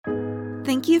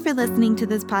Thank you for listening to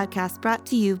this podcast brought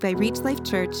to you by Reach Life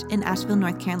Church in Asheville,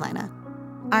 North Carolina.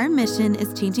 Our mission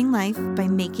is changing life by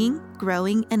making,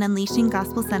 growing, and unleashing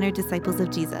gospel-centered disciples of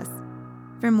Jesus.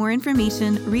 For more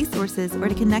information, resources, or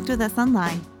to connect with us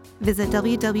online, visit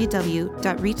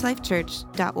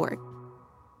www.reachlifechurch.org.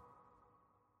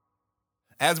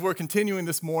 As we're continuing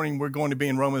this morning, we're going to be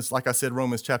in Romans, like I said,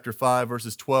 Romans chapter 5,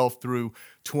 verses 12 through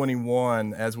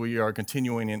 21, as we are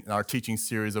continuing in our teaching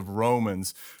series of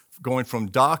Romans, going from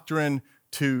doctrine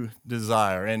to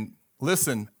desire. And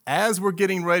listen, as we're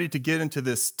getting ready to get into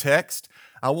this text,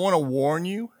 I want to warn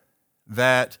you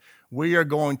that we are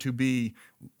going to be,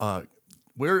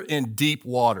 we're in deep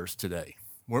waters today.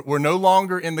 We're no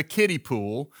longer in the kiddie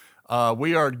pool.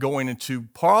 We are going into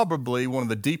probably one of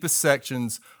the deepest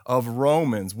sections of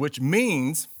Romans, which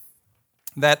means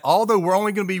that although we're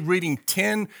only going to be reading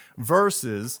 10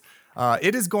 verses,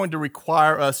 it is going to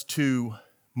require us to,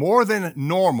 more than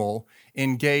normal,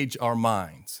 engage our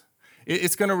minds.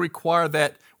 It's going to require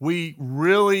that we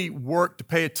really work to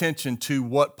pay attention to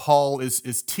what Paul is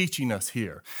teaching us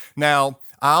here. Now,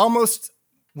 I almost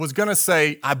was going to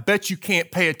say, I bet you can't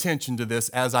pay attention to this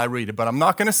as I read it, but I'm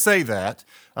not going to say that.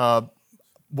 What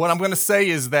I'm going to say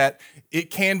is that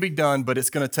it can be done, but it's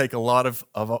going to take a lot of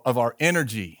our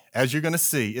energy, as you're going to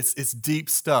see. It's deep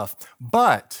stuff,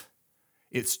 but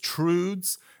it's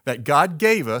truths that God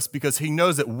gave us because he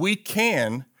knows that we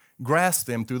can grasp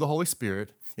them through the Holy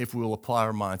Spirit if we will apply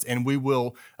our minds, and we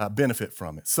will benefit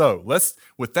from it. So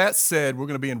with that said, we're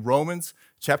going to be in Romans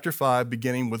chapter 5,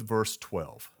 beginning with verse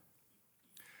 12.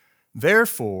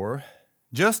 Therefore,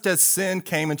 just as sin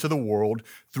came into the world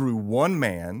through one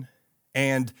man,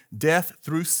 and death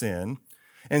through sin,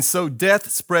 and so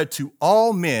death spread to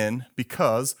all men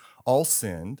because all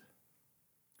sinned.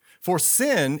 For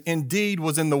sin indeed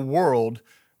was in the world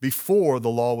before the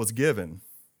law was given.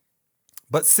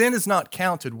 But sin is not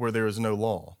counted where there is no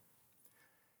law.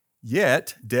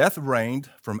 Yet death reigned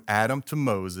from Adam to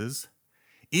Moses,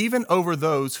 even over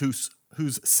those whose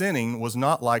sinning was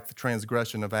not like the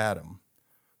transgression of Adam,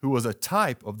 who was a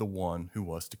type of the one who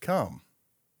was to come.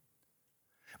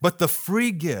 But the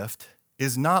free gift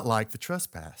is not like the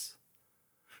trespass.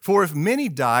 For if many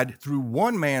died through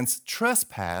one man's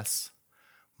trespass,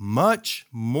 much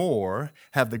more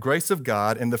have the grace of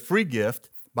God and the free gift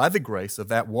by the grace of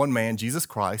that one man, Jesus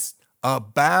Christ,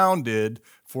 abounded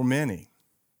for many.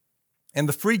 And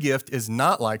the free gift is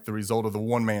not like the result of the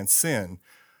one man's sin.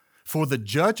 For the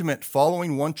judgment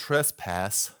following one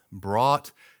trespass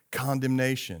brought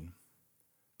condemnation.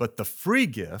 But the free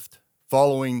gift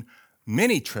following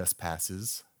many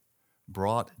trespasses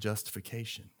brought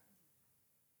justification.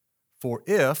 For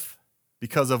if,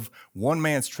 because of one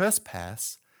man's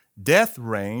trespass, death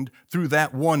reigned through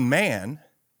that one man,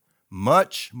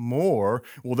 much more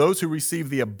will those who receive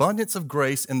the abundance of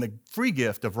grace and the free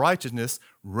gift of righteousness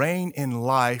reign in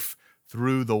life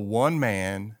through the one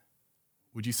man.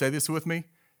 Would you say this with me?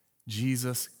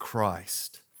 Jesus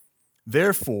Christ.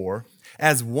 Therefore,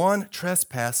 as one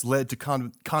trespass led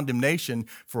to condemnation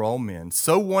for all men,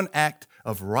 so one act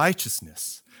of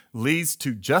righteousness leads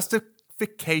to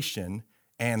justification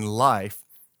and life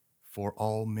for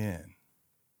all men.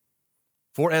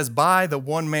 For as by the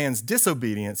one man's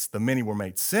disobedience the many were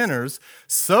made sinners,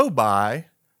 so by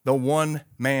the one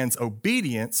man's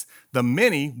obedience the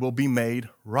many will be made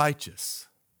righteous.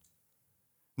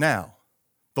 Now,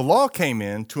 the law came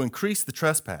in to increase the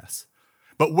trespass.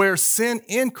 But where sin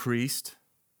increased,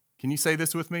 can you say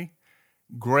this with me?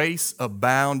 Grace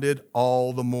abounded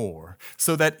all the more,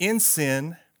 so that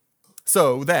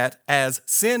as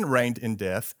sin reigned in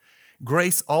death,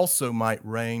 grace also might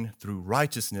reign through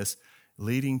righteousness,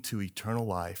 leading to eternal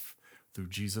life through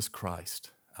Jesus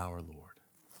Christ, our Lord.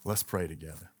 Let's pray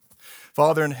together.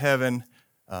 Father in heaven,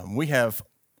 we have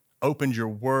opened your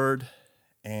word,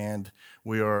 and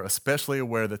we are especially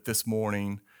aware that this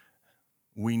morning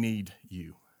we need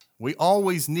you. We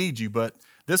always need you, but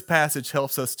this passage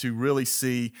helps us to really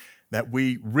see that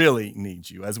we really need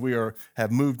you as we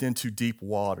have moved into deep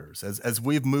waters, as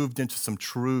we've moved into some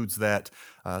truths that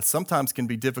sometimes can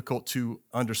be difficult to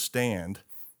understand.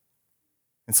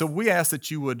 And so we ask that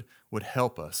you would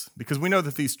help us, because we know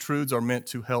that these truths are meant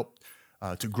to help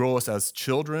to grow us as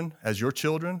children, as your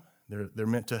children. They're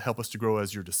meant to help us to grow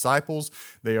as your disciples.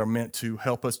 They are meant to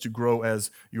help us to grow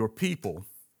as your people.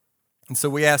 And so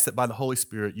we ask that by the Holy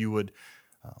Spirit you would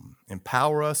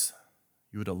empower us,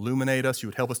 you would illuminate us, you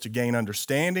would help us to gain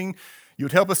understanding, you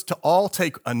would help us to all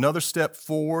take another step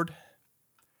forward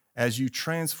as you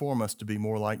transform us to be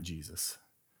more like Jesus.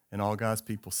 And all God's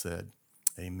people said,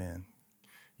 amen.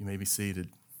 You may be seated.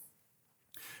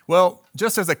 Well,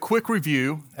 just as a quick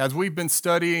review, as we've been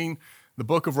studying the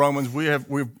book of Romans.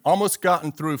 We've almost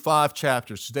gotten through 5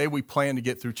 chapters. Today we plan to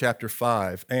get through chapter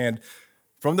 5. And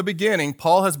from the beginning,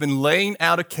 Paul has been laying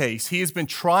out a case. He has been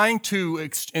trying to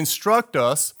instruct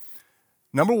us.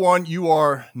 Number one, you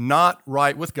are not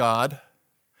right with God.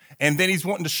 And then he's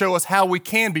wanting to show us how we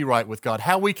can be right with God,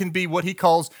 how we can be what he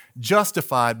calls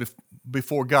justified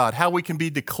before God, how we can be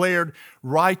declared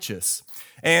righteous.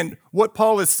 And what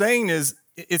Paul is saying is,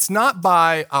 it's not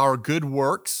by our good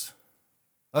works,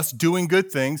 us doing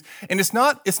good things, and it's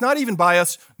not even by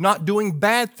us not doing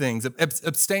bad things,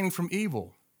 abstaining from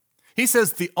evil. He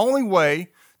says the only way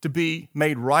to be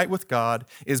made right with God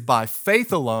is by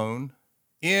faith alone,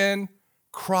 in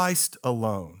Christ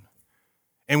alone.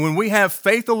 And when we have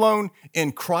faith alone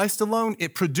in Christ alone,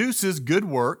 it produces good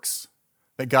works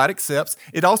that God accepts.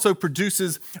 It also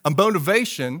produces a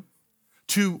motivation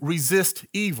to resist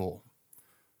evil.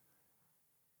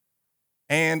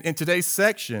 And in today's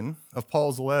section of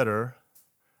Paul's letter,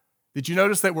 did you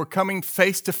notice that we're coming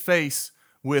face to face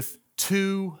with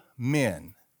 2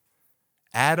 men,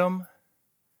 Adam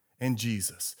and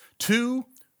Jesus, 2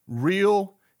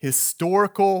 real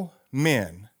historical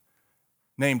men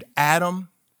named Adam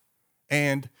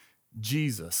and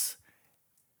Jesus.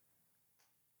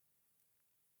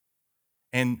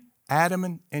 And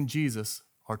Adam and Jesus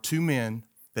are 2 men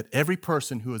that every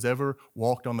person who has ever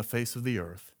walked on the face of the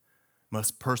earth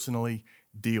must personally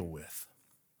deal with.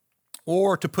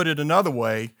 Or to put it another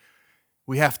way,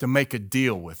 we have to make a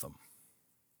deal with them.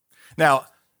 Now,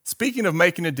 speaking of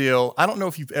making a deal, I don't know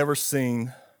if you've ever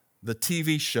seen the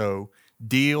TV show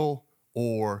Deal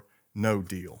or No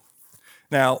Deal.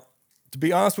 Now, to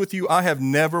be honest with you, I have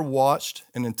never watched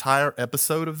an entire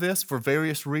episode of this for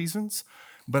various reasons,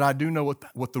 but I do know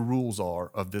what the rules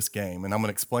are of this game, and I'm going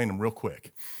to explain them real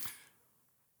quick.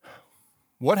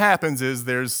 What happens is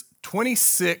there's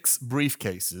 26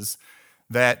 briefcases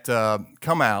that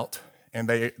come out, and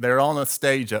they're on a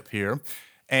stage up here,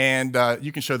 and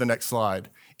you can show the next slide.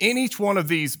 In each one of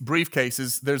these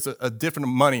briefcases, there's a different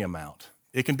money amount.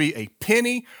 It can be a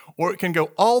penny, or it can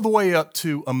go all the way up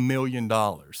to $1 million.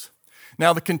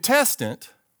 Now, the contestant,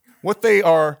 what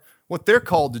they're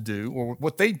called to do, or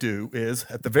what they do is,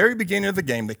 at the very beginning of the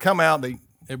game, they come out,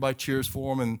 everybody cheers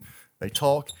for them, and they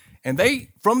talk, and they,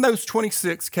 from those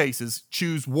 26 cases,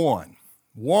 choose one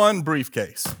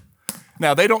briefcase.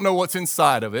 Now, they don't know what's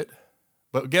inside of it,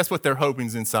 but guess what they're hoping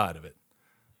is inside of it?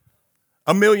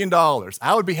 $1 million.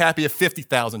 I would be happy if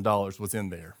 $50,000 was in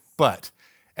there, but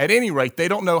at any rate, they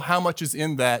don't know how much is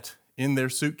in their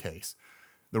suitcase.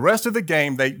 The rest of the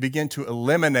game, they begin to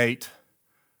eliminate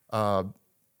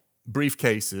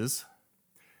briefcases,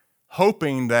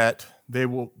 hoping that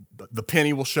the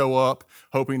penny will show up,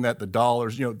 hoping that the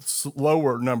dollars,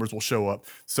 lower numbers will show up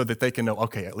so that they can know,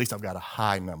 okay, at least I've got a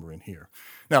high number in here.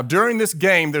 Now, during this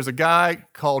game, there's a guy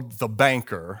called the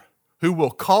banker who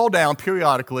will call down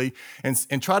periodically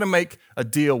and try to make a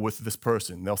deal with this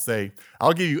person. They'll say,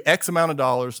 I'll give you X amount of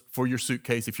dollars for your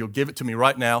suitcase if you'll give it to me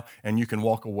right now and you can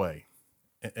walk away.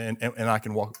 And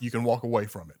you can walk away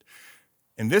from it.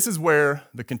 And this is where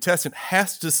the contestant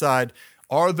has to decide,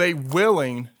 are they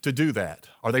willing to do that?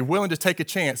 Are they willing to take a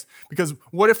chance? Because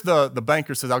what if the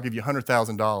banker says, I'll give you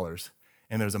 $100,000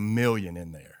 and there's $1 million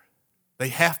in there? They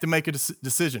have to make a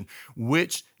decision.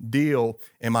 Which deal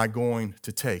am I going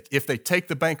to take? If they take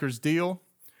the banker's deal,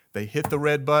 they hit the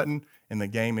red button and the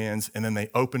game ends, and then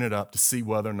they open it up to see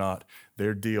whether or not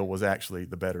their deal was actually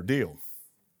the better deal.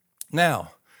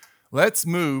 Now, let's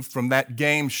move from that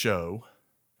game show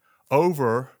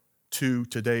over to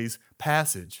today's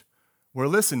passage, where,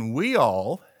 listen, we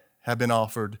all have been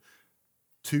offered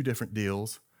 2 different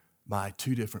deals by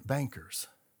 2 different bankers,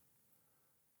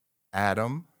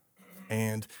 Adam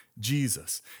and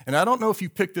Jesus. And I don't know if you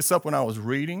picked this up when I was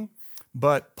reading,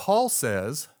 but Paul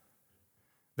says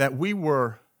that we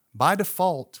were, by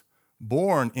default,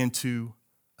 born into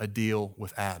a deal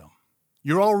with Adam.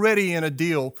 You're already in a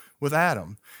deal with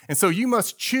Adam. And so you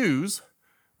must choose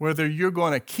whether you're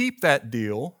going to keep that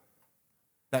deal,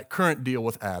 that current deal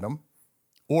with Adam,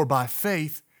 or by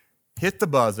faith, hit the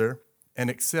buzzer and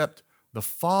accept the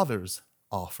Father's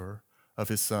offer of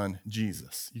his Son,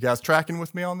 Jesus. You guys tracking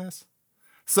with me on this?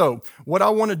 So what I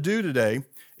want to do today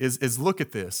is look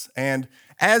at this. And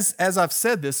as I've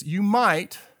said this,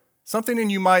 something in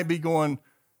you might be going,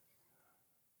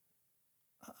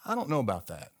 I don't know about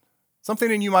that.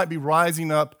 Something in you might be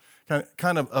rising up,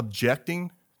 kind of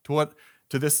objecting to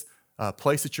this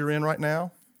place that you're in right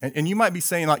now. And you might be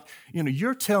saying, like,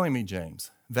 you're telling me,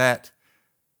 James, that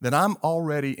I'm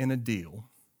already in a deal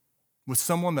with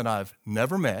someone that I've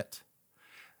never met.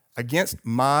 against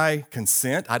my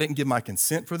consent. I didn't give my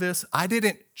consent for this. I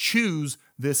didn't choose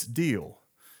this deal.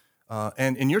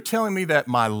 And you're telling me that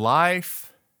my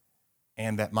life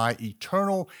and that my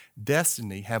eternal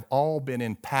destiny have all been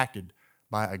impacted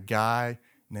by a guy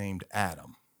named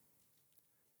Adam.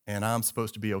 And I'm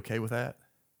supposed to be okay with that?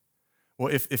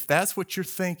 Well, if that's what you're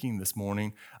thinking this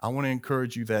morning, I want to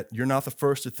encourage you that you're not the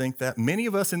first to think that. Many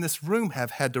of us in this room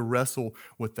have had to wrestle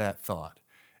with that thought.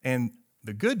 And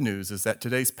the good news is that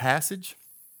today's passage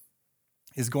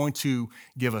is going to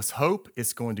give us hope.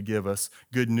 It's going to give us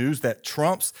good news that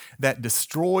trumps, that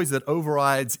destroys, that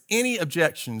overrides any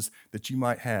objections that you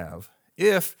might have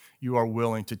if you are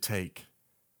willing to take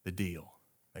the deal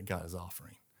that God is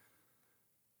offering.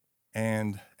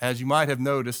 And as you might have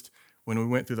noticed when we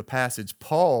went through the passage,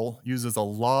 Paul uses a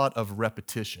lot of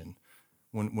repetition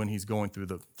when he's going through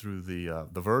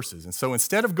the verses. And so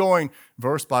instead of going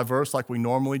verse by verse like we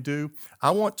normally do,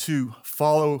 I want to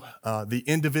follow the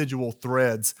individual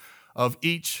threads of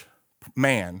each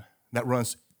man that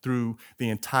runs through the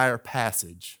entire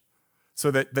passage so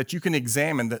that you can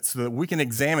examine that, so that we can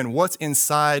examine what's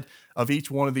inside of each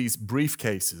one of these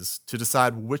briefcases to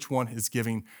decide which one is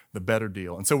giving the better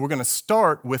deal. And so we're going to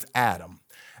start with Adam.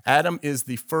 Adam is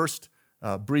the first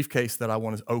briefcase that I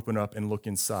want to open up and look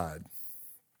inside.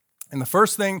 And the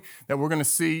first thing that we're going to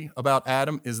see about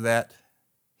Adam is that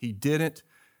he didn't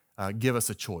give us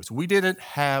a choice. We didn't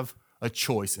have a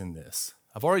choice in this.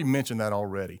 I've already mentioned that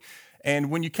already.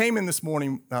 And when you came in this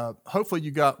morning, hopefully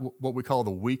you got what we call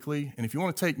the weekly. And if you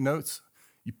want to take notes,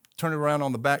 you turn it around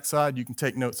on the back side. You can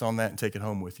take notes on that and take it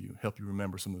home with you, help you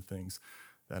remember some of the things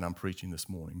that I'm preaching this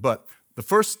morning. But the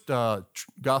first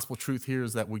gospel truth here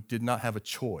is that we did not have a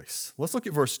choice. Let's look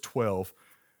at verse 12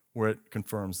 where it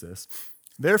confirms this.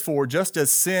 Therefore, just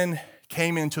as sin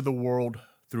came into the world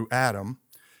through Adam,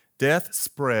 death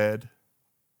spread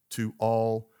to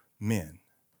all men.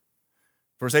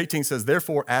 Verse 18 says,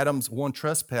 therefore, Adam's one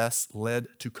trespass led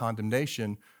to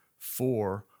condemnation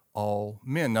for all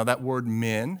men. Now, that word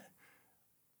men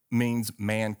means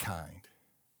mankind.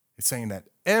 It's saying that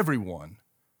everyone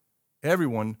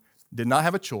did not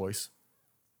have a choice,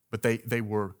 but they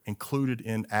were included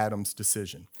in Adam's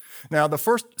decision. Now, the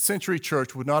first century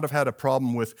church would not have had a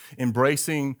problem with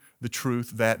embracing the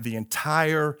truth that the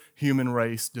entire human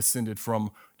race descended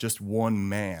from just one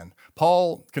man.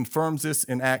 Paul confirms this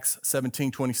in Acts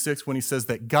 17:26 when he says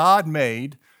that God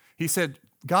made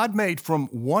from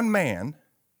one man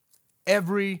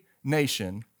every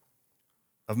nation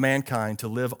of mankind to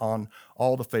live on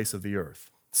all the face of the earth.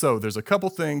 So there's a couple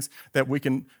things that we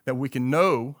can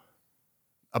know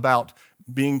about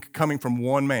coming from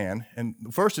one man. And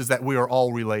the first is that we are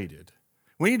all related.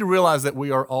 We need to realize that we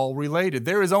are all related.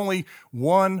 There is only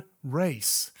one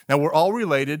race. Now, we're all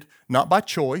related, not by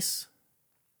choice,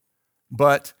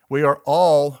 but we are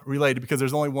all related because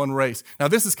there's only one race. Now,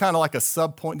 this is kind of like a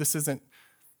sub-point. This isn't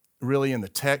really in the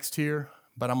text here,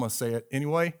 but I'm going to say it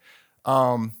anyway.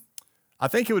 I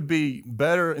think it would be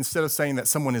better, instead of saying that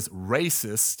someone is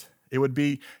racist, it would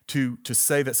be to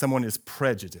say that someone is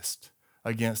prejudiced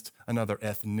against another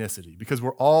ethnicity, because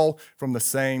we're all from the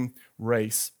same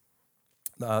race,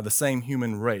 the same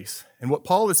human race. And what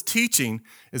Paul is teaching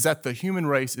is that the human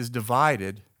race is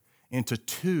divided into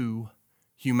two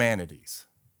humanities.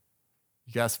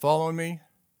 You guys following me?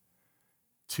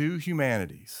 Two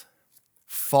humanities.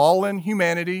 Fallen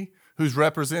humanity, whose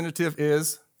representative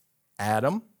is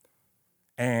Adam,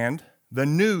 and the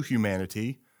new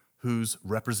humanity, whose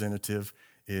representative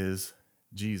is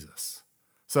Jesus.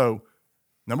 So,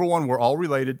 number one, we're all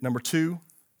related. Number two,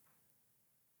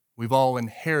 we've all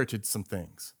inherited some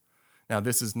things. Now,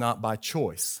 this is not by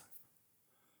choice.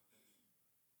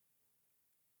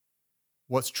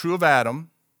 What's true of Adam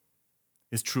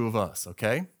is true of us,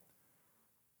 okay?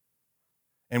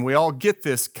 And we all get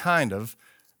this kind of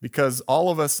because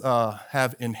all of us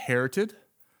have inherited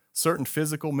certain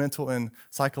physical, mental, and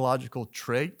psychological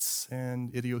traits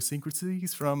and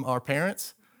idiosyncrasies from our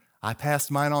parents. I passed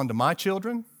mine on to my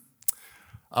children.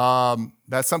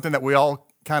 That's something that we all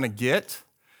kind of get.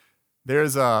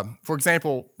 There's, for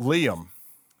example, Liam.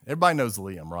 Everybody knows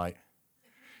Liam, right?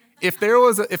 If there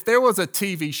was a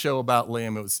TV show about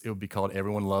Liam, it would be called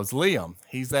Everyone Loves Liam.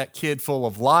 He's that kid full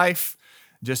of life,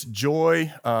 just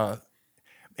joy.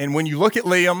 And when you look at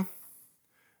Liam,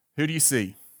 who do you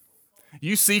see?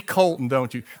 You see Colton,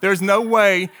 don't you? There's no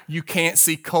way you can't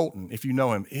see Colton if you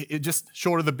know him. It just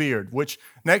short of the beard, which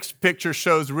next picture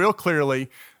shows real clearly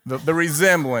the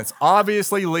resemblance.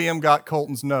 Obviously, Liam got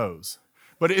Colton's nose.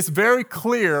 But it's very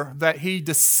clear that he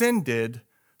descended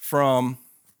from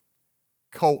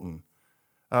Colton.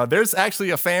 There's actually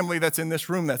a family that's in this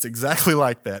room that's exactly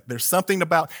like that. There's something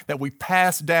about that we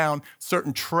pass down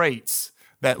certain traits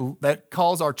that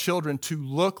cause our children to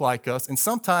look like us and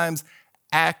sometimes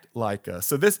act like us.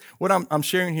 So this, what I'm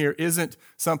sharing here isn't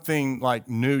something like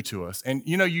new to us. And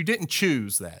you didn't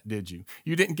choose that, did you?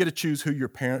 You didn't get to choose who your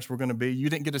parents were going to be. You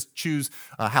didn't get to choose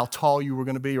how tall you were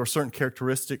going to be or certain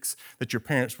characteristics that your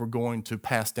parents were going to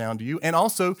pass down to you. And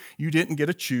also, you didn't get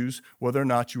to choose whether or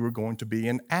not you were going to be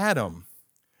an Adam.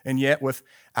 And yet,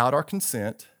 without our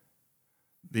consent,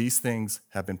 these things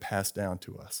have been passed down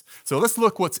to us. So let's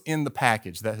look what's in the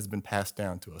package that has been passed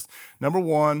down to us. Number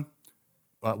one,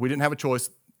 we didn't have a choice.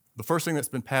 The first thing that's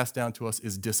been passed down to us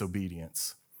is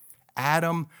disobedience.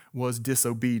 Adam was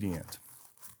disobedient.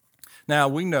 Now,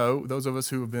 we know, those of us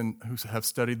who have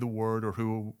studied the Word or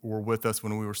who were with us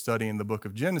when we were studying the book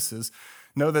of Genesis,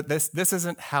 know that this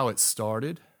isn't how it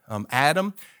started.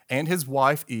 Adam and his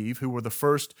wife Eve, who were the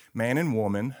first man and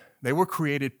woman, they were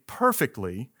created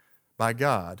perfectly by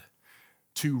God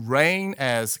to reign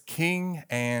as king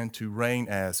and to reign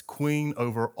as queen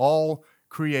over all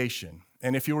creation.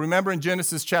 And if you remember in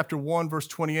Genesis chapter 1, verse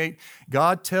 28,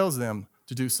 God tells them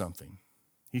to do something.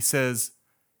 He says,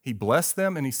 he blessed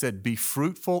them and he said, be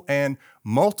fruitful and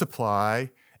multiply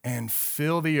and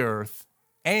fill the earth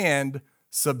and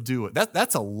subdue it.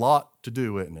 That's a lot to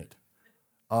do, isn't it?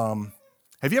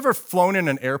 Have you ever flown in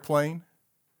an airplane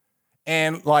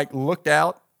and looked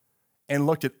out and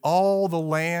looked at all the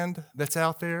land that's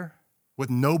out there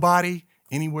with nobody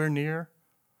anywhere near?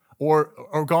 Or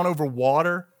gone over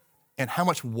water and how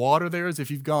much water there is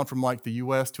if you've gone from the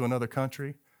U.S. to another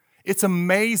country? It's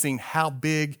amazing how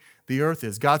big the earth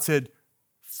is. God said,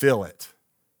 fill it.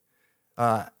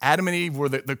 Adam and Eve were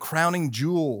the crowning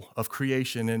jewel of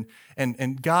creation.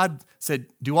 And God said,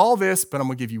 do all this, but I'm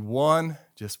going to give you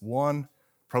just one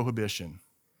prohibition.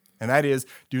 And that is,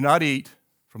 do not eat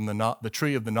from the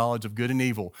tree of the knowledge of good and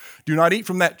evil. Do not eat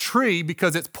from that tree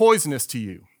because it's poisonous to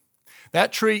you.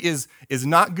 That tree is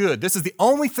not good. This is the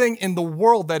only thing in the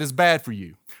world that is bad for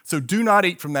you. So do not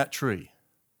eat from that tree.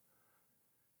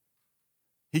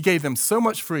 He gave them so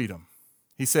much freedom.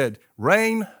 He said,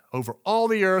 reign over all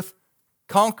the earth,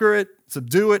 conquer it,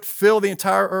 subdue it, fill the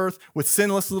entire earth with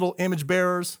sinless little image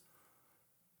bearers,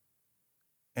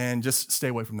 and just stay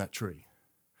away from that tree.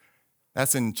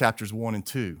 That's in chapters 1 and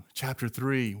 2. Chapter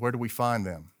 3, where do we find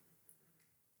them?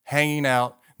 Hanging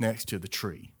out next to the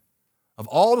tree. Of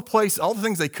all the places, all the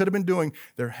things they could have been doing,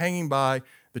 they're hanging by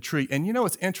the tree. And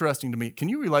it's interesting to me. Can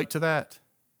you relate to that?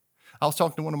 I was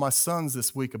talking to one of my sons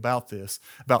this week about this,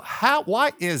 about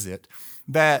why is it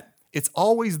that it's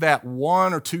always that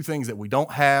one or two things that we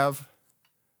don't have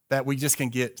that we just can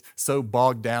get so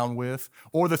bogged down with,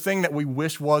 or the thing that we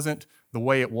wish wasn't the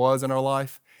way it was in our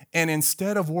life. And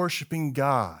instead of worshiping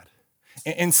God,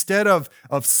 instead of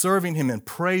serving Him and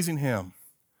praising Him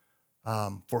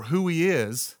for who He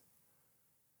is,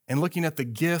 and looking at the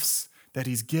gifts that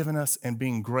He's given us and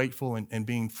being grateful and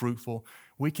being fruitful,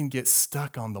 we can get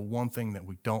stuck on the one thing that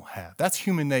we don't have. That's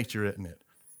human nature, isn't it?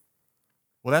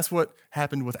 Well, that's what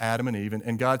happened with Adam and Eve.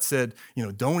 And God said,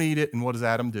 don't eat it. And what does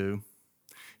Adam do?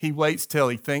 He waits till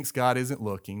he thinks God isn't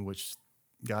looking, which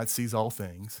God sees all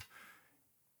things.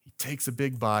 He takes a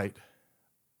big bite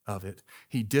of it.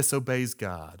 He disobeys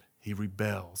God. He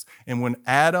rebels. And when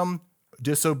Adam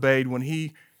disobeyed, when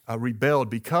he rebelled,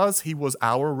 because he was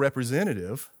our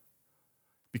representative,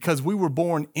 because we were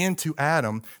born into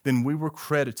Adam, then we were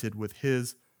credited with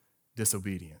his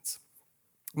disobedience.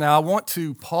 Now, I want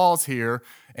to pause here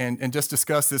and just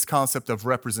discuss this concept of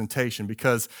representation,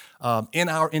 because in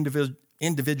our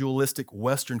individualistic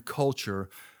Western culture,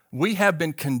 we have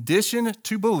been conditioned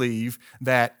to believe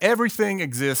that everything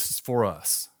exists for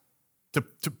us,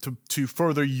 to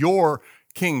further your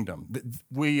kingdom.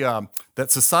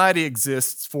 That society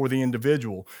exists for the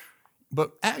individual.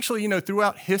 But actually,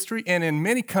 throughout history and in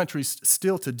many countries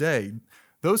still today,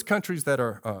 those countries that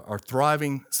are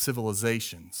thriving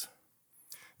civilizations,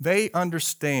 they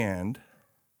understand,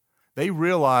 they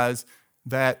realize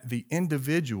that the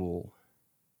individual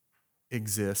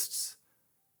exists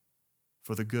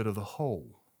for the good of the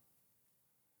whole.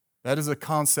 That is a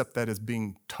concept that is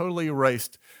being totally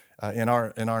erased in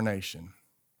our nation.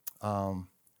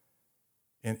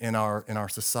 In our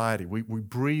society. We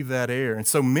breathe that air. And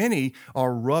so many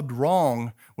are rubbed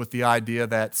wrong with the idea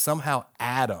that somehow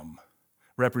Adam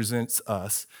represents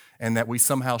us and that we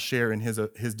somehow share in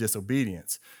his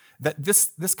disobedience. That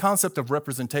this concept of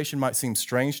representation might seem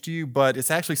strange to you, but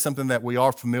it's actually something that we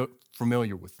are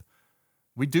familiar with.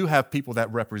 We do have people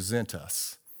that represent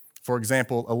us. For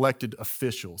example, elected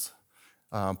officials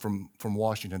from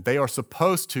Washington. They are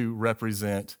supposed to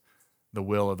represent the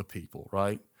will of the people,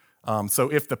 right?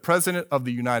 So if the president of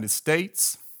the United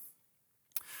States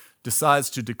decides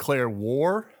to declare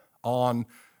war on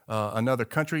another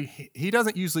country, he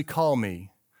doesn't usually call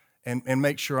me and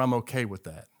make sure I'm okay with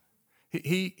that.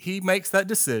 He makes that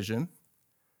decision,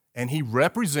 and he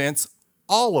represents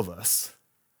all of us.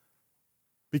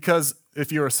 Because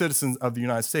if you're a citizen of the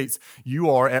United States, you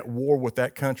are at war with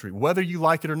that country. Whether you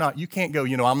like it or not, you can't go,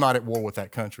 I'm not at war with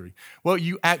that country. Well,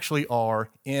 you actually are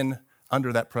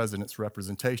under that president's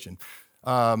representation.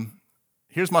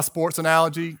 Here's my sports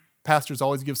analogy. Pastors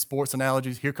always give sports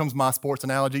analogies. Here comes my sports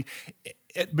analogy.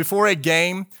 Before a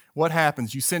game, what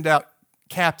happens? You send out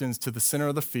captains to the center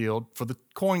of the field for the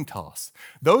coin toss.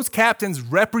 Those captains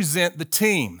represent the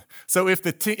team. So if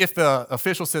the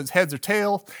official says heads or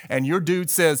tails, and your dude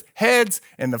says heads,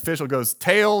 and the official goes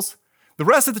tails, the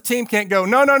rest of the team can't go,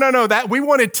 no, that we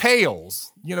wanted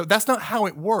tails. That's not how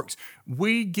it works.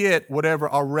 We get whatever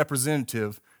our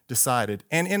representative decided.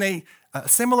 And in a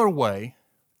similar way,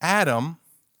 Adam,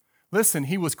 listen,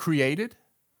 he was created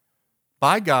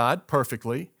by God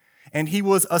perfectly, and he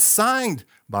was assigned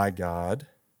by God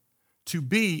to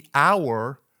be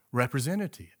our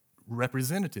representative,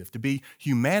 to be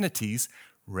humanity's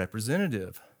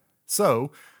representative.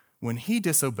 So when he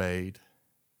disobeyed,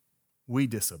 we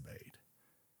disobeyed.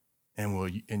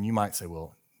 And you might say,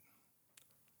 well,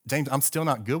 James, I'm still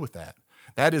not good with that.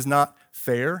 That is not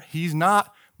fair. He's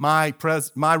not my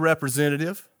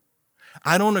representative.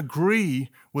 I don't agree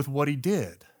with what he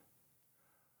did.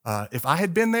 If I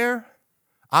had been there,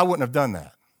 I wouldn't have done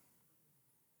that.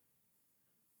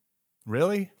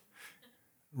 Really?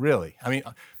 Really? I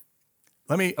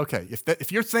mean, okay,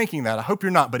 if you're thinking that, I hope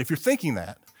you're not, but if you're thinking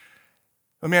that,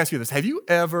 let me ask you this. Have you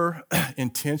ever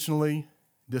intentionally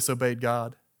disobeyed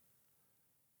God?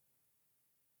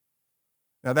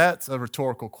 Now, that's a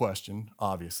rhetorical question,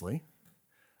 obviously.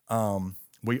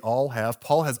 We all have.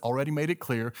 Paul has already made it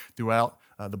clear throughout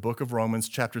the book of Romans,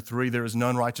 chapter 3, there is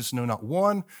none righteous, no, not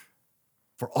one.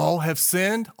 For all have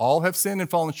sinned and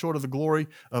fallen short of the glory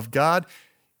of God.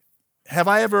 Have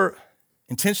I ever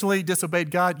intentionally disobeyed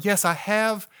God? Yes, I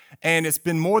have, and it's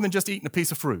been more than just eating a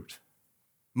piece of fruit.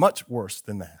 Much worse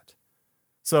than that.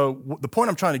 So the point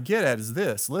I'm trying to get at is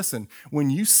this. Listen,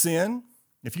 when you sin,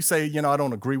 if you say, I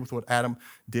don't agree with what Adam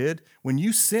did, when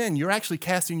you sin, you're actually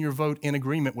casting your vote in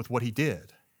agreement with what he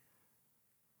did.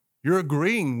 You're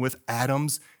agreeing with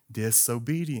Adam's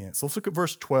disobedience. Let's look at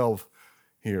verse 12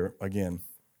 here again.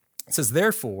 It says,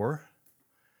 therefore,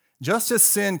 just as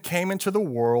sin came into the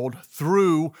world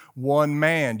through one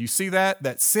man. Do you see that?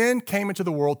 That sin came into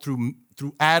the world through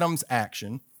Adam's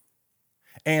action,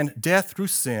 and death through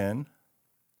sin.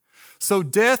 So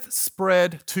death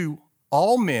spread to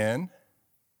all men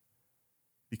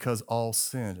because all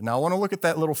sinned. Now I want to look at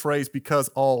that little phrase, because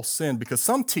all sinned, because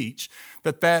some teach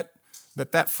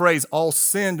that phrase, all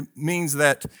sinned, means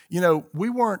that, we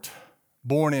weren't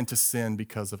born into sin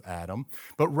because of Adam,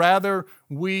 but rather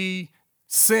we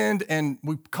sinned and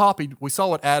we saw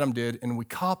what Adam did and we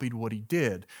copied what he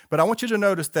did. But I want you to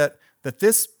notice that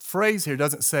this phrase here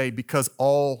doesn't say because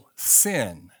all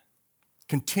sin,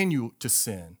 continue to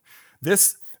sin.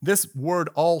 This word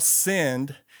all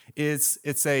sinned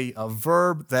it's a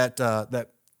verb that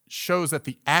shows that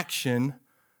the action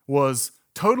was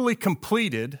totally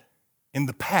completed in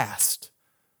the past.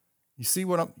 You see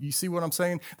what I'm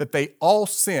saying? That they all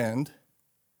sinned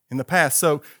in the past.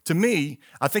 So to me,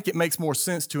 I think it makes more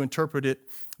sense to interpret it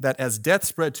that as death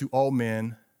spread to all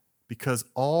men because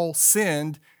all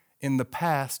sinned in the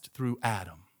past through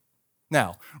Adam.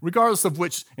 Now, regardless of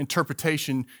which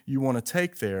interpretation you want to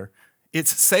take there,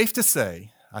 it's safe to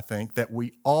say, I think, that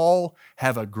we all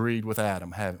have agreed with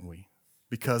Adam, haven't we?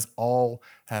 Because all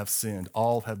have sinned,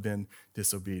 all have been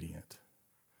disobedient.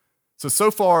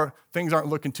 So far, things aren't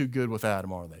looking too good with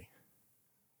Adam, are they?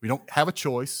 We don't have a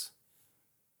choice.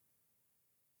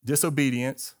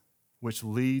 Disobedience, which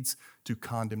leads to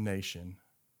condemnation.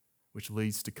 Let's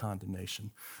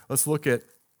look at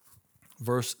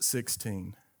verse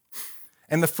 16.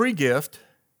 And the free gift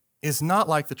is not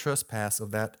like the trespass of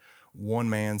that one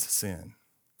man's sin.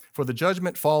 For the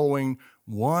judgment following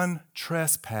one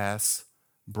trespass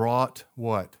brought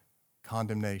what?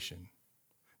 Condemnation.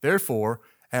 Therefore,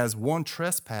 as one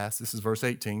trespass, this is verse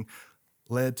 18,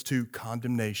 led to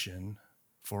condemnation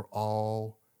for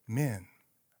all men.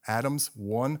 Adam's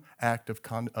one act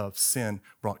of sin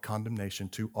brought condemnation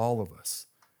to all of us.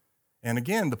 And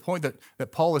again, the point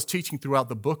that Paul is teaching throughout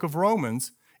the book of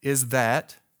Romans is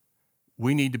that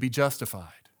we need to be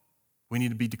justified. We need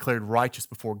to be declared righteous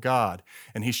before God.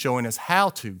 And he's showing us how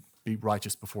to be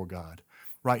righteous before God.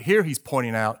 Right here, he's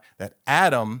pointing out that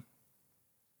Adam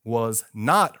was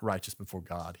not righteous before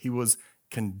God. He was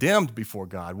condemned before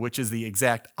God, which is the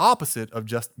exact opposite of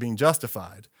just being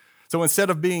justified. So instead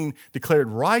of being declared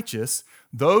righteous,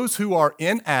 those who are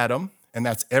in Adam, and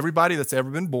that's everybody that's ever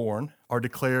been born, are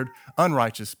declared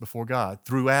unrighteous before God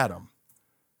through Adam.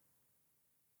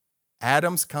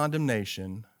 Adam's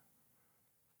condemnation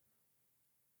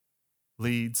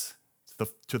leads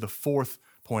to the fourth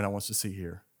point I want us to see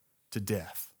here, to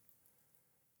death.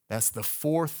 That's the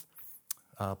fourth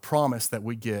promise that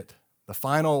we get, the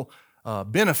final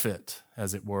benefit,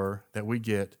 as it were, that we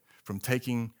get from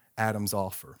taking Adam's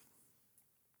offer.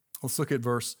 Let's look at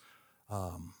verse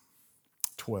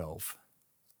 12.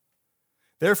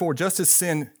 Therefore, just as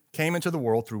sin came into the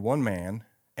world through one man,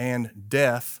 and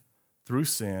death through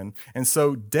sin, and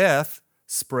so death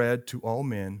spread to all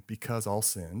men because all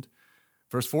sinned.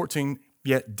 Verse 14,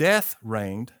 yet death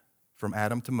reigned from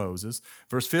Adam to Moses.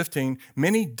 Verse 15,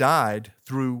 many died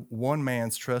through one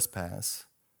man's trespass.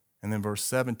 And then verse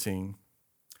 17,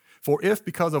 for if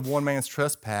because of one man's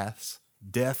trespass,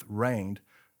 death reigned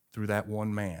through that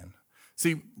one man.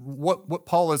 See, what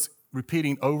Paul is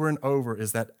repeating over and over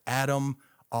is that Adam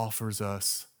offers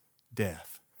us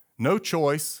death. No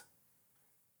choice,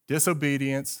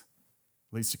 disobedience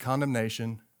leads to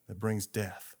condemnation that brings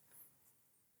death.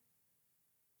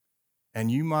 And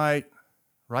you might,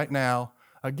 right now,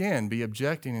 again, be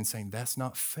objecting and saying, that's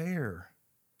not fair.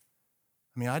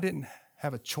 I mean, I didn't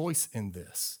have a choice in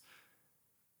this.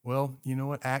 Well, you know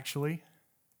what? Actually,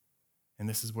 and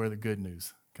this is where the good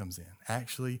news comes in.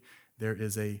 Actually, there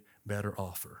is a better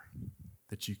offer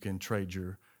that you can trade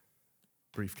your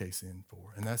briefcase in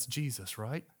for, and that's Jesus,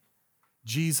 right?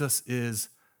 Jesus is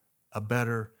a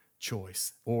better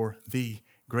choice, or the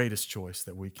greatest choice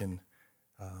that we can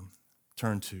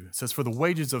turn to. It says, for the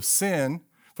wages of sin,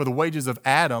 for the wages of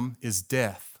Adam is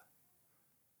death.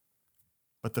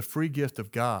 But the free gift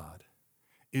of God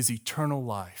is eternal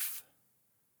life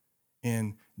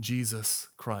in Jesus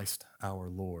Christ our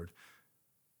Lord.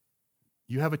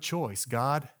 You have a choice.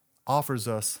 God offers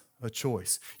us a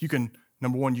choice. You can,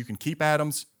 number one, you can keep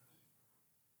Adam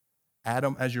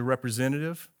as your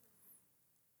representative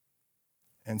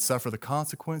and suffer the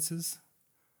consequences,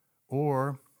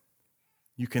 or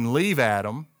you can leave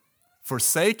Adam,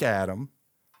 forsake Adam,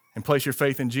 and place your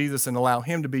faith in Jesus and allow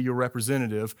him to be your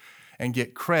representative and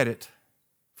get credit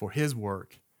for his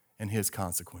work and his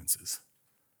consequences.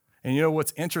 And you know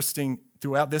what's interesting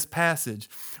throughout this passage,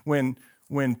 when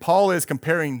Paul is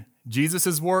comparing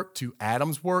Jesus' work to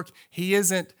Adam's work, he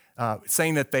isn't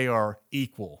saying that they are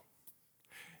equal.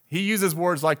 He uses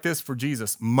words like this for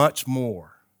Jesus: much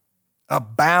more,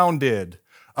 abounded,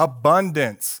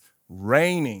 abundance,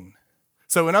 reigning.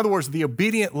 So in other words, the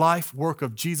obedient life work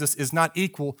of Jesus is not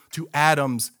equal to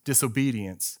Adam's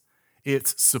disobedience.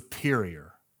 It's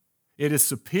superior. It is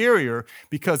superior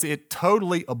because it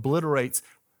totally obliterates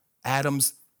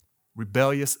Adam's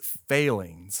rebellious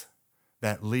failings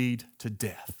that lead to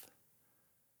death.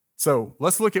 So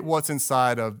let's look at what's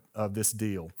inside of this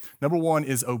deal. Number one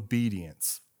is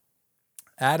obedience.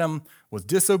 Adam was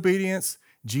disobedience.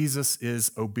 Jesus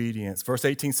is obedience. Verse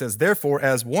 18 says, therefore,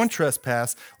 as one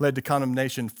trespass led to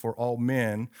condemnation for all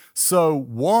men, so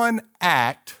one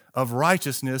act of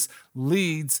righteousness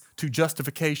leads to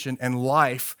justification and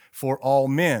life for all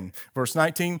men. Verse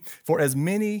 19, for as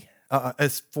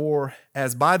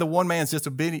by the one man's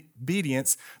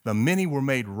disobedience the many were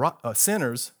made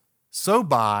sinners, so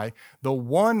by the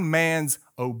one man's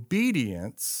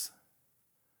obedience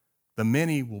the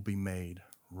many will be made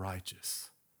righteous.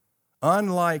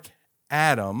 Unlike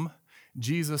Adam,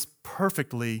 Jesus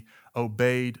perfectly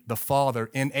obeyed the Father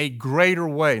in a greater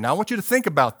way. Now, I want you to think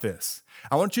about this.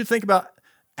 I want you to think about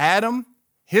Adam,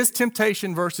 his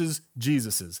temptation versus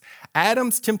Jesus's.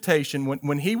 Adam's temptation,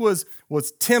 when he was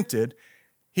tempted,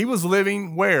 he was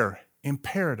living where? In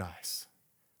paradise.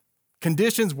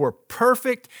 Conditions were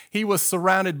perfect. He was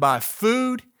surrounded by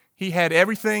food. He had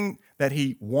everything that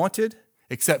he wanted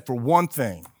except for one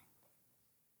thing,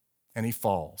 and he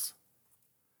falls.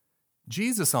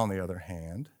 Jesus, on the other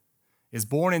hand, is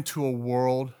born into a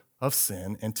world of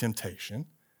sin and temptation.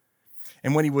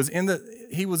 And when he was in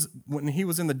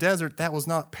the desert, that was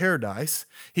not paradise.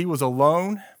 He was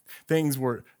alone. Things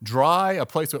were dry, a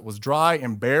place that was dry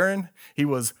and barren. He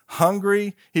was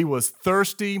hungry. He was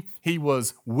thirsty. He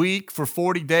was weak for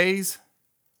 40 days.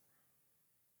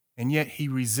 And yet he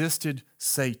resisted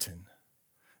Satan.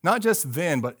 Not just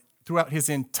then, but throughout his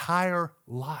entire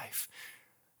life.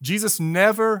 Jesus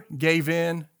never gave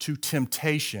in to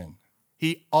temptation.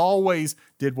 He always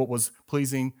did what was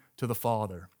pleasing to the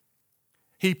Father.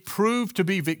 He proved to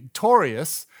be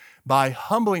victorious by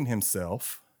humbling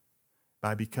himself,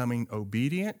 by becoming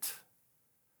obedient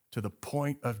to the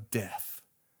point of death,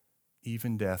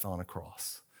 even death on a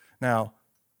cross. Now,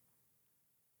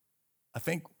 I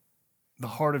think the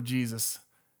heart of Jesus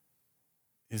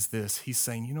is this. He's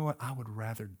saying, you know what? I would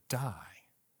rather die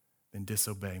than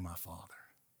disobey my Father.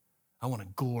 I want to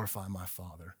glorify my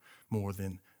Father more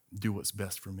than do what's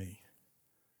best for me.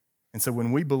 And so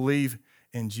when we believe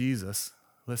in Jesus,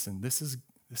 listen, this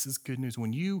is good news.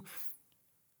 When you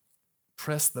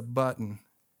press the button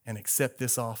and accept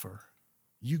this offer,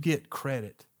 you get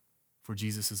credit for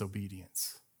Jesus'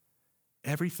 obedience.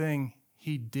 Everything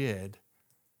he did,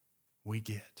 we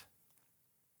get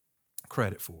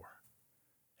credit for.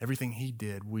 Everything he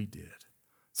did, we did.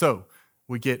 So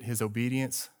we get his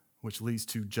obedience, which leads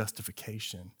to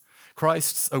justification.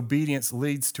 Christ's obedience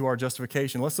leads to our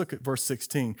justification. Let's look at verse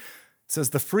 16. It says,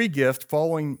 the free gift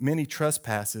following many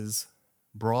trespasses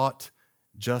brought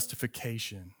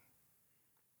justification.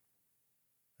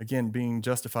 Again, being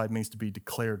justified means to be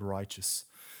declared righteous.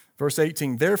 Verse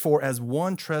 18, therefore, as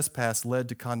one trespass led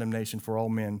to condemnation for all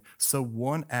men, so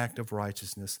one act of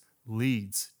righteousness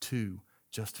leads to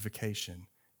justification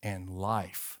and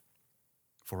life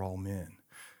for all men.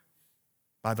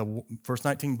 Verse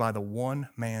 19, by the one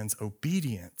man's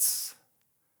obedience,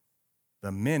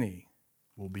 the many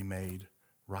will be made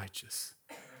righteous.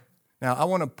 Now, I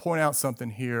want to point out something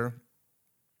here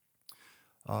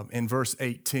in verse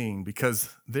 18, because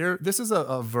this is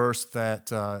a verse that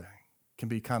can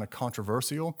be kind of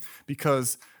controversial,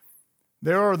 because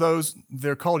there are those,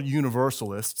 they're called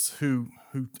universalists, who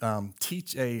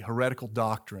teach a heretical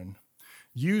doctrine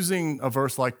using a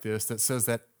verse like this that says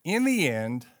that in the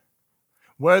end,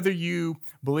 whether you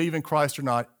believe in Christ or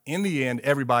not, in the end,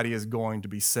 everybody is going to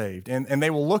be saved. And they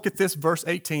will look at this verse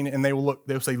 18 and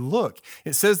they'll say, look,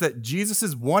 it says that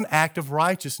Jesus' one act of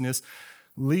righteousness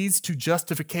leads to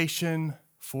justification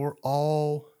for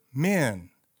all men.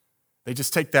 They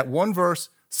just take that one verse,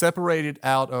 separate it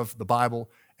out of the Bible,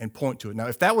 and point to it. Now,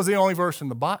 if that was the only verse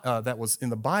that was in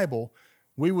the Bible,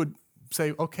 we would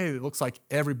say, okay, it looks like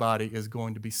everybody is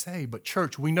going to be saved. But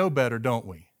church, we know better, don't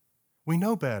we? We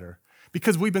know better,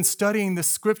 because we've been studying the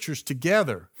scriptures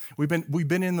together. We've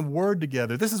been in the Word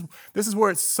together. This is where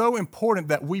it's so important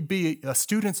that we be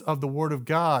students of the Word of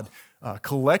God,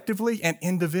 collectively and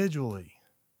individually.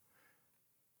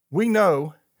 We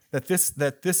know that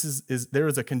there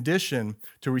is a condition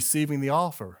to receiving the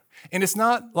offer. And it's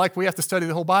not like we have to study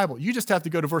the whole Bible. You just have to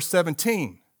go to verse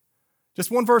 17. Just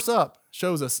one verse up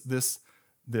shows us this.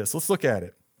 Let's look at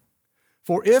it.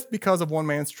 For if because of one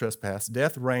man's trespass,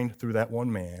 death reigned through that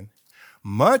one man,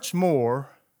 much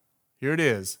more, here it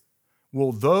is,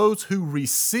 will those who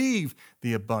receive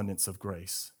the abundance of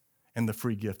grace and the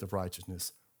free gift of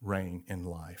righteousness reign in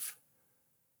life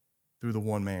through the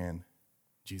one man,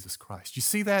 Jesus Christ. You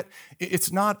see that?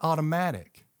 It's not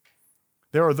automatic.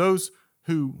 There are those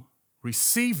who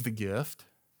receive the gift,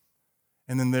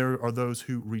 and then there are those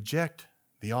who reject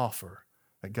the offer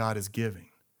that God is giving.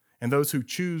 And those who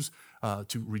choose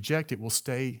to reject it will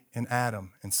stay in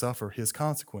Adam and suffer his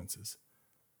consequences.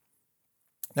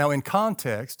 Now, in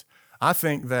context, I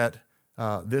think that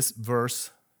this verse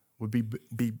would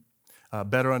be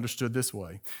better understood this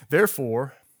way.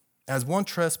 Therefore, as one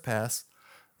trespass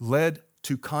led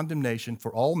to condemnation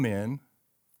for all men,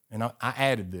 and I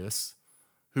added this,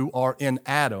 who are in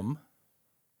Adam,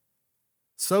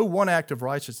 so one act of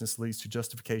righteousness leads to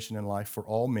justification in life for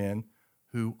all men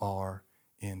who are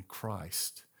in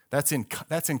Christ. That's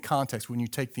in context. When you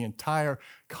take the entire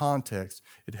context,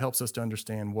 it helps us to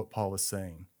understand what Paul is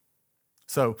saying.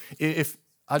 So if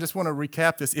I just want to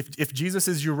recap this. If Jesus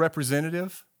is your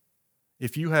representative,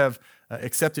 if you have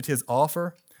accepted his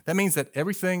offer, that means that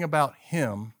everything about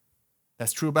him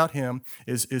that's true about him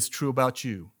is true about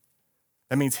you.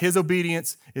 That means his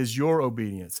obedience is your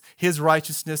obedience. His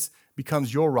righteousness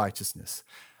becomes your righteousness.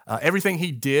 Everything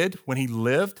he did when he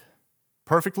lived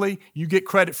perfectly, you get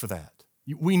credit for that.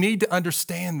 We need to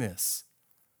understand this.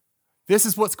 This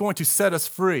is what's going to set us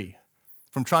free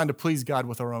from trying to please God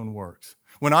with our own works.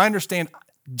 When I understand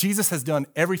Jesus has done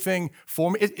everything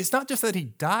for me, it's not just that he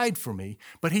died for me,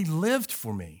 but he lived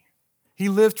for me. He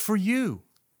lived for you.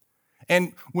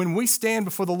 And when we stand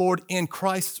before the Lord in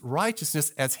Christ's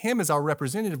righteousness as him as our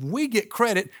representative, we get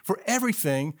credit for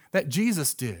everything that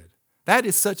Jesus did. That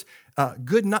is such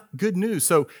good news.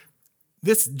 So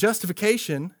this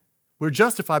justification, we're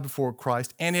justified before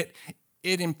Christ, and it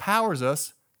empowers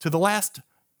us to the last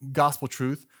gospel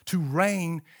truth, to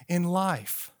reign in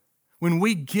life. When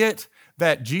we get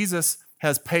that Jesus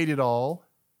has paid it all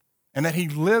and that he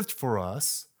lived for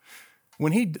us,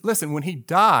 when he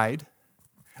died,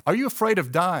 are you afraid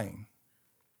of dying?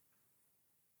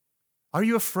 Are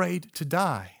you afraid to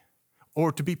die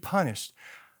or to be punished?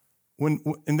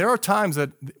 And there are times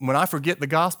that when I forget the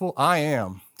gospel, I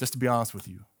am, just to be honest with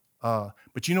you.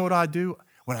 But you know what I do?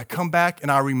 When I come back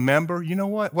and I remember, you know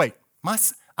what? Wait,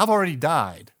 I've already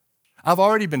died. I've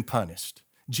already been punished.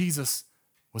 Jesus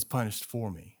was punished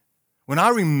for me. When I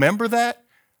remember that,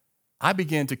 I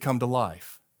begin to come to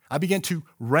life. I begin to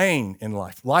reign in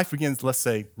life. Life begins, let's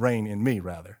say, reign in me,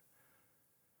 rather.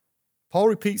 Paul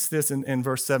repeats this in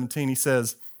verse 17. He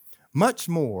says, much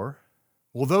more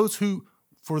will those who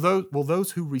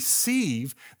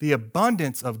receive the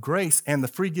abundance of grace and the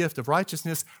free gift of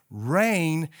righteousness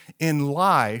reign in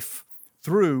life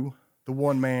through the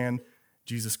one man,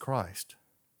 Jesus Christ.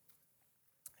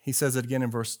 He says it again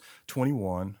in verse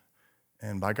 21,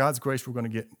 and by God's grace, we're going to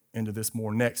get into this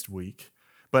more next week.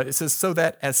 But it says, so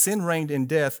that as sin reigned in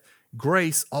death,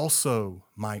 grace also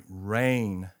might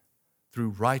reign through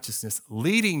righteousness,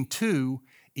 leading to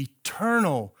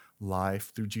eternal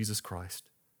life through Jesus Christ,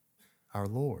 our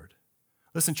Lord.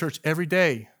 Listen, church, every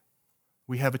day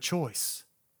we have a choice.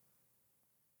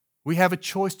 We have a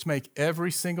choice to make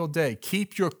every single day.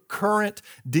 Keep your current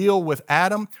deal with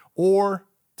Adam or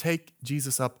take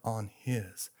Jesus up on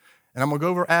his. And I'm going to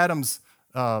go over Adam's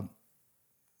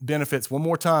benefits one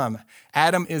more time.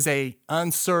 Adam is a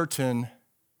certain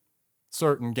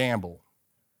gamble.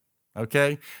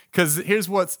 Okay? Because here's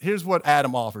what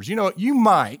Adam offers. You know, you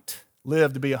might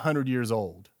live to be 100 years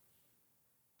old.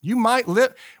 You might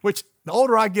live, which the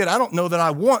older I get, I don't know that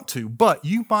I want to, but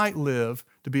you might live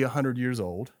to be 100 years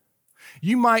old.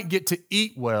 You might get to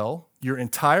eat well your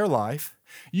entire life.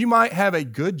 You might have a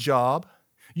good job.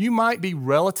 You might be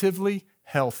relatively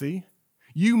healthy.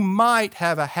 You might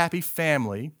have a happy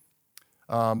family.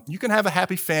 You can have a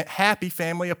happy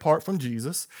family apart from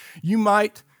Jesus. You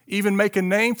might even make a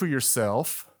name for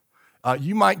yourself.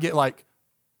 You might get like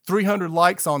 300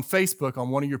 likes on Facebook on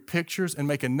one of your pictures and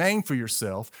make a name for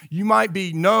yourself. You might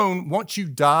be known, once you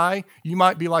die, you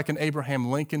might be like an Abraham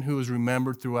Lincoln who is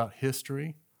remembered throughout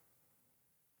history.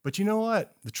 But you know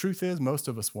what? The truth is, most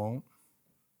of us won't.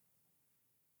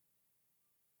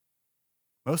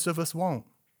 Most of us won't.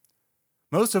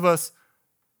 Most of us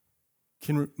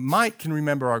can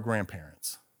remember our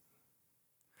grandparents.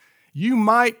 You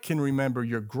might can remember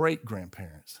your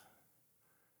great-grandparents.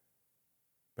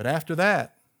 But after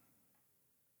that,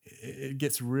 it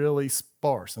gets really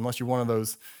sparse, unless you're one of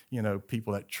those,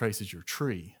 people that traces your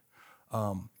tree.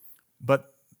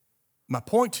 But my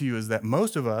point to you is that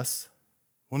most of us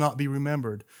will not be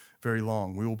remembered very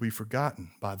long. We will be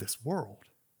forgotten by this world.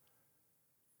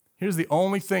 Here's the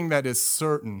only thing that is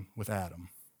certain with Adam,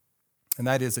 and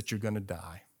that is that you're going to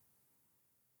die.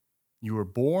 You were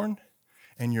born,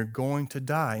 and you're going to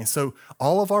die. And so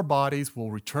all of our bodies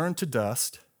will return to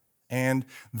dust, and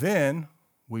then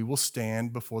we will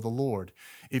stand before the Lord.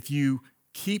 If you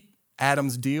keep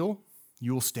Adam's deal,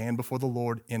 you will stand before the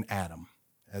Lord in Adam,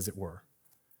 as it were.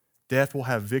 Death will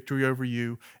have victory over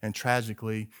you, and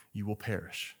tragically, you will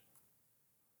perish.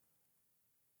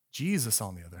 Jesus,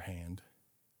 on the other hand,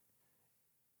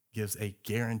 gives a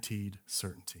guaranteed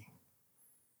certainty.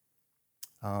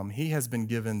 He has been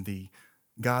given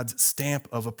God's stamp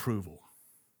of approval.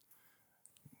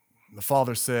 The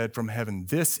Father said from heaven,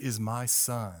 "This is my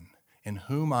Son, in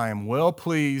whom I am well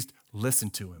pleased. Listen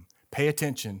to him. Pay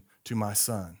attention to my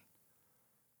Son."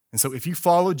 And so if you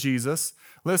follow Jesus,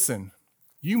 listen,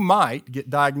 you might get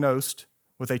diagnosed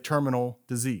with a terminal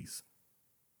disease.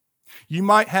 You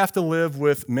might have to live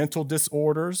with mental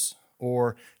disorders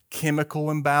or chemical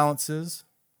imbalances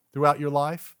throughout your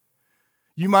life.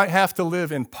 You might have to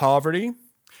live in poverty.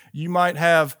 You might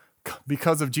have,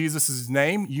 because of Jesus'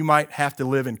 name, you might have to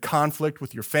live in conflict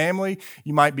with your family.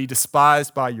 You might be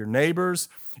despised by your neighbors.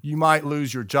 You might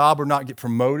lose your job or not get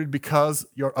promoted because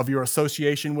of your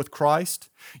association with Christ.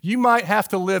 You might have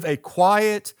to live a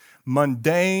quiet,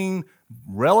 mundane,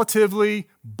 relatively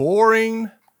boring,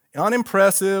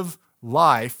 unimpressive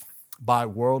life by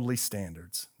worldly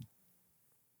standards.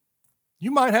 You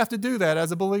might have to do that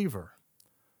as a believer.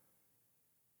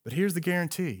 But here's the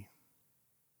guarantee.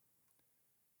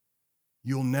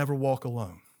 You'll never walk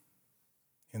alone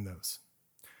in those.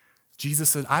 Jesus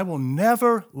said, "I will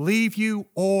never leave you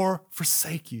or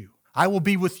forsake you. I will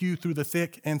be with you through the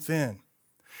thick and thin."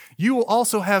 You will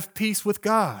also have peace with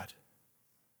God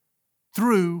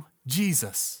through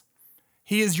Jesus.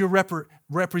 He is your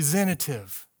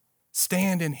representative.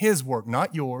 Stand in his work,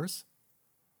 not yours.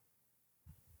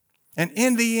 And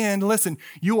in the end, listen,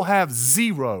 you will have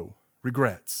zero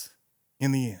regrets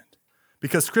in the end.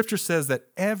 Because Scripture says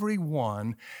that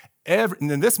everyone,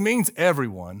 and this means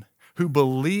everyone, who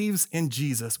believes in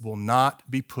Jesus will not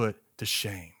be put to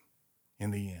shame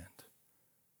in the end.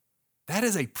 That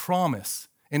is a promise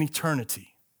in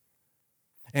eternity.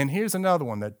 And here's another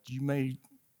one that you may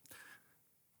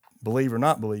believe or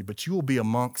not believe, but you will be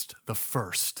amongst the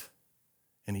first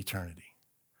in eternity.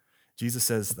 Jesus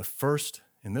says the first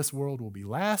in this world will be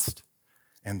last,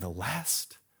 and the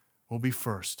last will be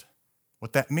first.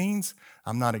 What that means,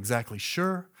 I'm not exactly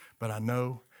sure, but I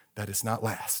know that it's not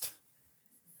last.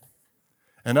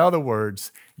 In other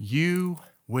words, you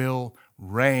will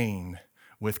reign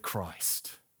with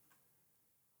Christ.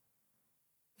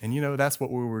 And you know, that's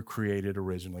what we were created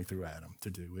originally through Adam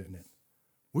to do, isn't it?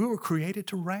 We were created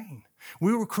to reign.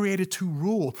 We were created to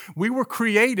rule. We were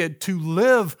created to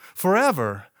live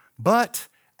forever. But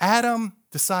Adam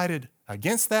decided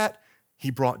against that. He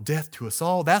brought death to us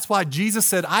all. That's why Jesus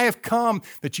said, I have come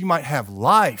that you might have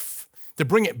life, to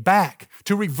bring it back,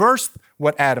 to reverse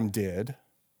what Adam did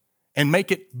and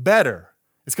make it better.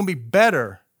 It's going to be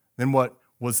better than what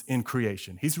was in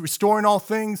creation. He's restoring all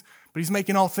things, but he's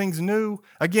making all things new.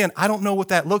 Again, I don't know what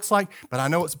that looks like, but I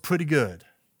know it's pretty good.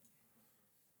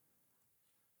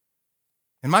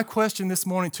 And my question this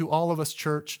morning to all of us,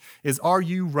 church, is, are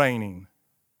you reigning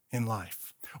in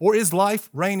life? Or is life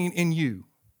reigning in you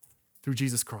through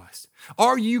Jesus Christ?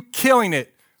 Are you killing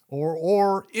it,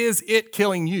 or is it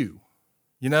killing you?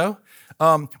 You know,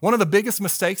 one of the biggest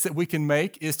mistakes that we can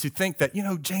make is to think that, you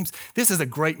know, James, this is a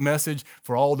great message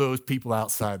for all those people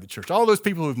outside the church, all those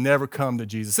people who've never come to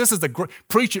Jesus. This is the great,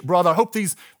 preach it, brother. I hope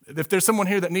if there's someone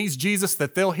here that needs Jesus,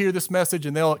 that they'll hear this message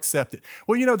and they'll accept it.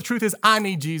 Well, you know, the truth is I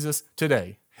need Jesus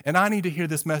today. And I need to hear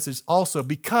this message also,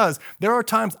 because there are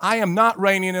times I am not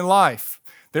reigning in life.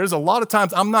 There's a lot of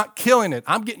times I'm not killing it.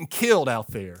 I'm getting killed out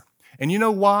there. And you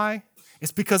know why?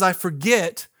 It's because I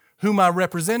forget who my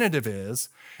representative is,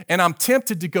 and I'm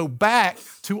tempted to go back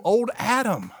to old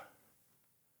Adam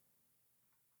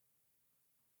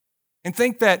and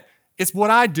think that it's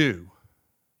what I do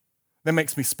that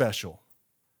makes me special.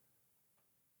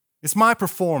 It's my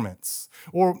performance,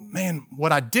 or, man,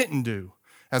 what I didn't do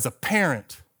as a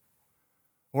parent,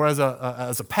 or as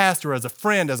a pastor, as a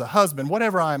friend, as a husband,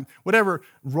 whatever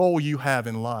role you have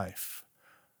in life.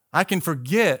 I can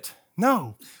forget,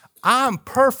 no, I'm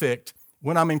perfect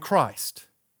when I'm in Christ,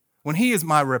 when he is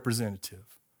my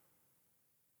representative.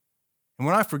 And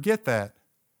when I forget that,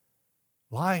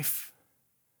 life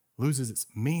loses its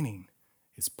meaning,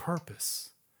 its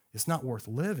purpose. It's not worth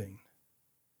living.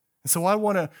 And so I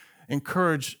want to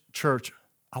encourage church,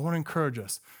 I want to encourage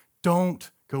us, don't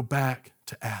go back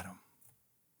to Adam.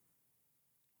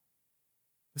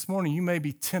 This morning, you may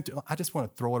be tempted. I just want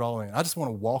to throw it all in. I just want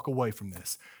to walk away from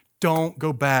this. Don't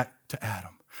go back to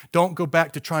Adam. Don't go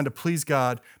back to trying to please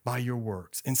God by your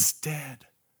works. Instead,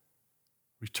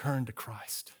 return to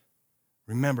Christ.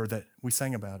 Remember that we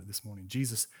sang about it this morning.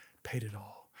 Jesus paid it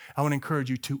all. I want to encourage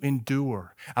you to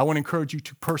endure. I want to encourage you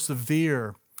to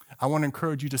persevere. I want to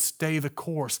encourage you to stay the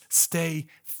course. Stay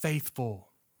faithful.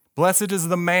 Blessed is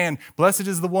the man, blessed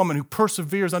is the woman who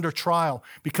perseveres under trial,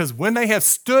 because when they have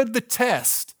stood the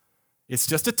test, it's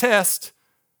just a test,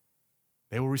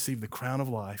 they will receive the crown of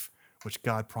life, which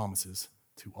God promises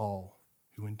to all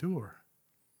who endure.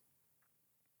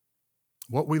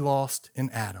 What we lost in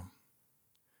Adam,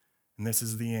 and this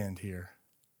is the end here,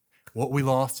 what we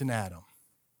lost in Adam,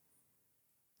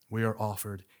 we are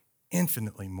offered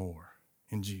infinitely more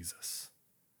in Jesus.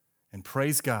 And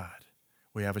praise God,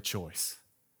 we have a choice.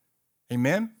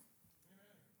 Amen?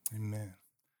 Amen.